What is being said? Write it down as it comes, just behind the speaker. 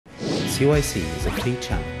CYC is a free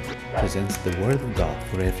channel, presents the Word of God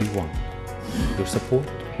for everyone. Your support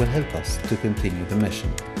will help us to continue the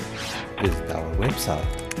mission. Visit our website,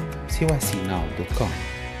 cycnow.com.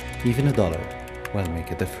 Even $1 will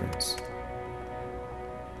make a difference.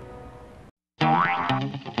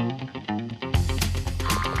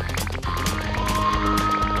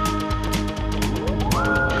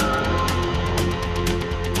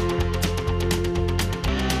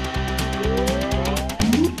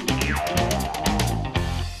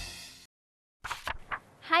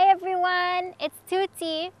 Hi everyone, it's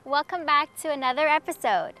Tuti. Welcome back to another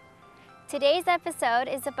episode. Today's episode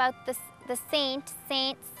is about the Saint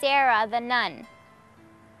Sarah the nun.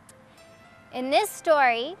 In this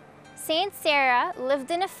story, Saint Sarah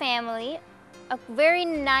lived in a family, a very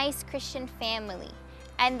nice Christian family,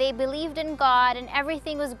 and they believed in God and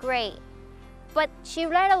everything was great. But she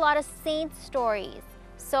read a lot of saint stories.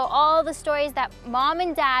 So all the stories that mom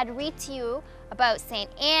and dad read to you about Saint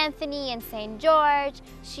Anthony and Saint George,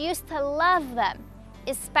 she used to love them,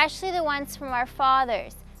 especially the ones from our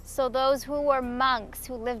fathers. So those who were monks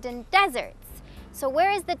who lived in deserts. So where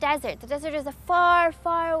is the desert? The desert is a far,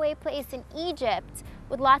 far away place in Egypt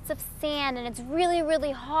with lots of sand, and it's really,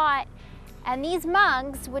 really hot. And these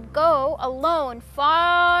monks would go alone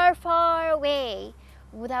far, far away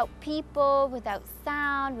without people, without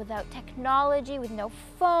sound, without technology, with no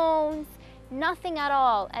phones, nothing at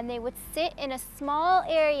all. And they would sit in a small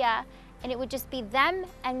area and it would just be them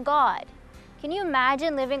and God. Can you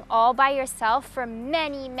imagine living all by yourself for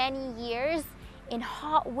many, many years in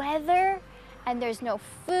hot weather, and there's no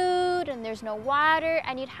food and there's no water,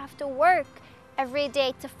 and you'd have to work every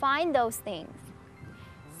day to find those things?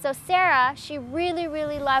 So Sarah, she really,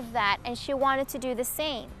 really loved that, and she wanted to do the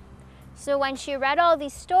same. So when she read all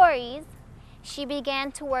these stories, she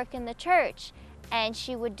began to work in the church, and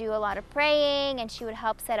she would do a lot of praying, and she would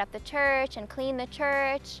help set up the church and clean the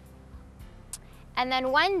church. And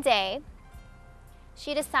then one day,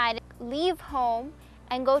 she decided to leave home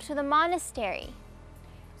and go to the monastery.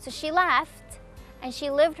 So she left and she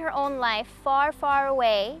lived her own life far, far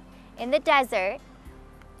away in the desert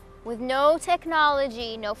with no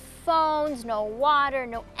technology, no phones, no water,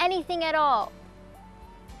 no anything at all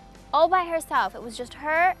by herself. It was just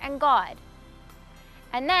her and God.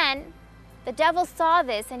 And then the devil saw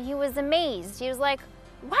this and he was amazed. He was like,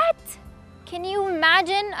 what? Can you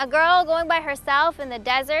imagine a girl going by herself in the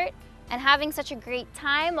desert and having such a great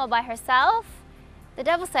time all by herself? The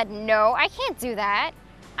devil said, no, I can't do that.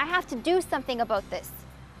 I have to do something about this.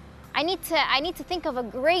 I need to think of a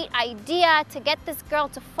great idea to get this girl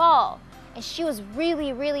to fall. And she was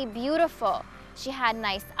really, really beautiful. She had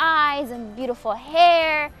nice eyes and beautiful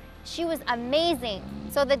hair. She was amazing.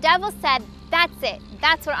 So the devil said, that's it.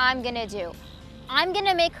 That's what I'm gonna do. I'm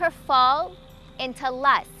gonna make her fall into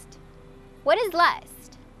lust. What is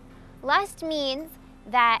lust? Lust means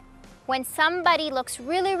that when somebody looks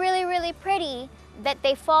really, really, really pretty, that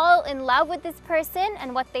they fall in love with this person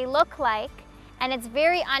and what they look like, and it's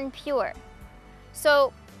very unpure.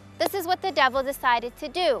 So this is what the devil decided to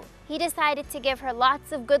do. He decided to give her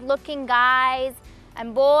lots of good-looking guys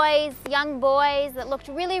and boys, young boys that looked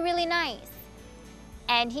really, really nice.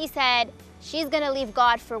 And he said, she's gonna leave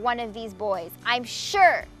God for one of these boys, I'm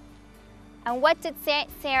sure. And what did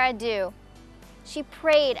Sarah do? She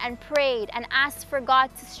prayed and asked for God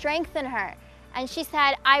to strengthen her. And she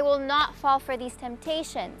said, I will not fall for these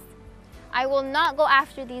temptations. I will not go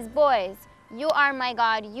after these boys. You are my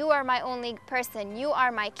God. You are my only person. You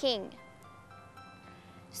are my king.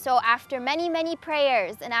 So after many, many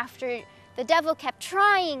prayers, and after the devil kept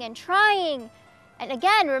trying, and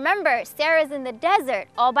again, remember, Sarah's in the desert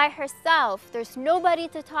all by herself. There's nobody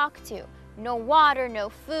to talk to. No water, no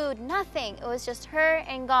food, nothing. It was just her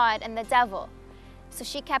and God and the devil. So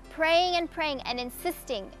she kept praying and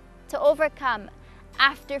insisting to overcome.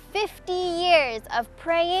 After 50 years of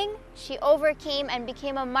praying, she overcame and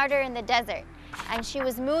became a martyr in the desert. And she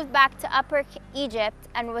was moved back to Upper Egypt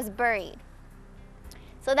and was buried.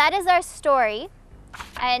 So that is our story.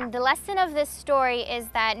 And the lesson of this story is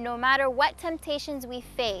that no matter what temptations we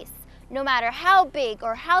face, no matter how big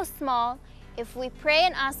or how small, if we pray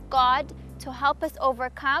and ask God to help us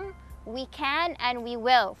overcome, we can and we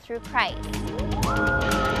will through Christ.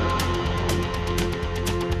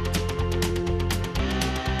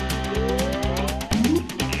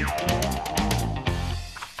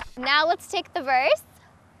 Now let's take the verse.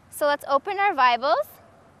 So let's open our Bibles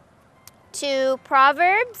to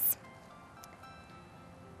Proverbs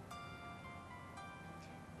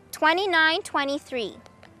 29:23.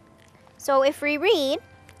 So if we read,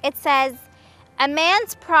 it says, "A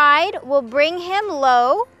man's pride will bring him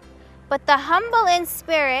low, but the humble in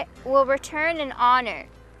spirit will return in honor.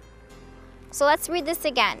 So let's read this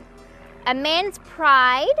again. A man's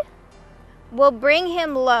pride will bring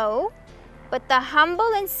him low, but the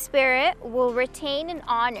humble in spirit will retain in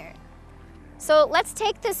honor. So let's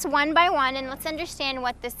take this one by one and let's understand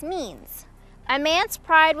what this means. A man's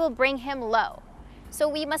pride will bring him low. So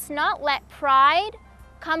we must not let pride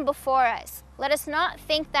come before us. Let us not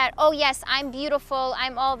think that, oh yes, I'm beautiful,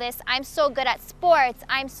 I'm all this, I'm so good at sports,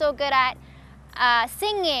 I'm so good at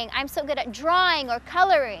singing, I'm so good at drawing or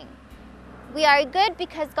coloring. We are good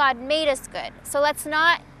because God made us good. So let's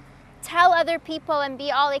not tell other people and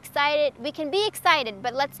be all excited. We can be excited,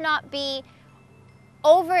 but let's not be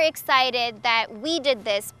overexcited that we did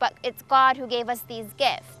this, but it's God who gave us these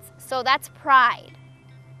gifts. So that's pride.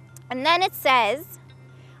 And then it says,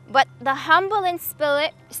 but the humble in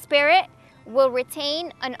spirit will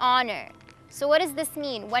retain an honor. So what does this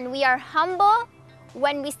mean? When we are humble,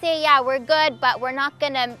 when we say, yeah, we're good, but we're not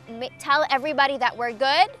gonna tell everybody that we're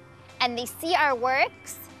good, and they see our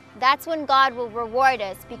works, that's when God will reward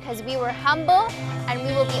us because we were humble and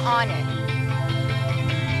we will be honored.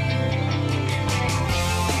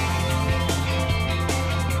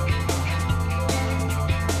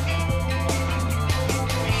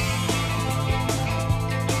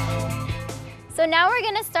 So now we're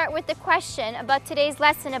going to start with the question about today's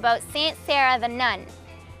lesson about Saint Sarah the nun.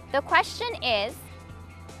 The question is,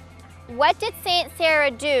 what did Saint Sarah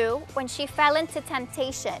do when she fell into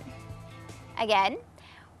temptation? Again,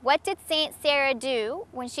 what did Saint Sarah do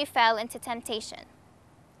when she fell into temptation?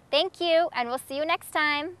 Thank you, and we'll see you next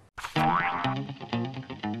time.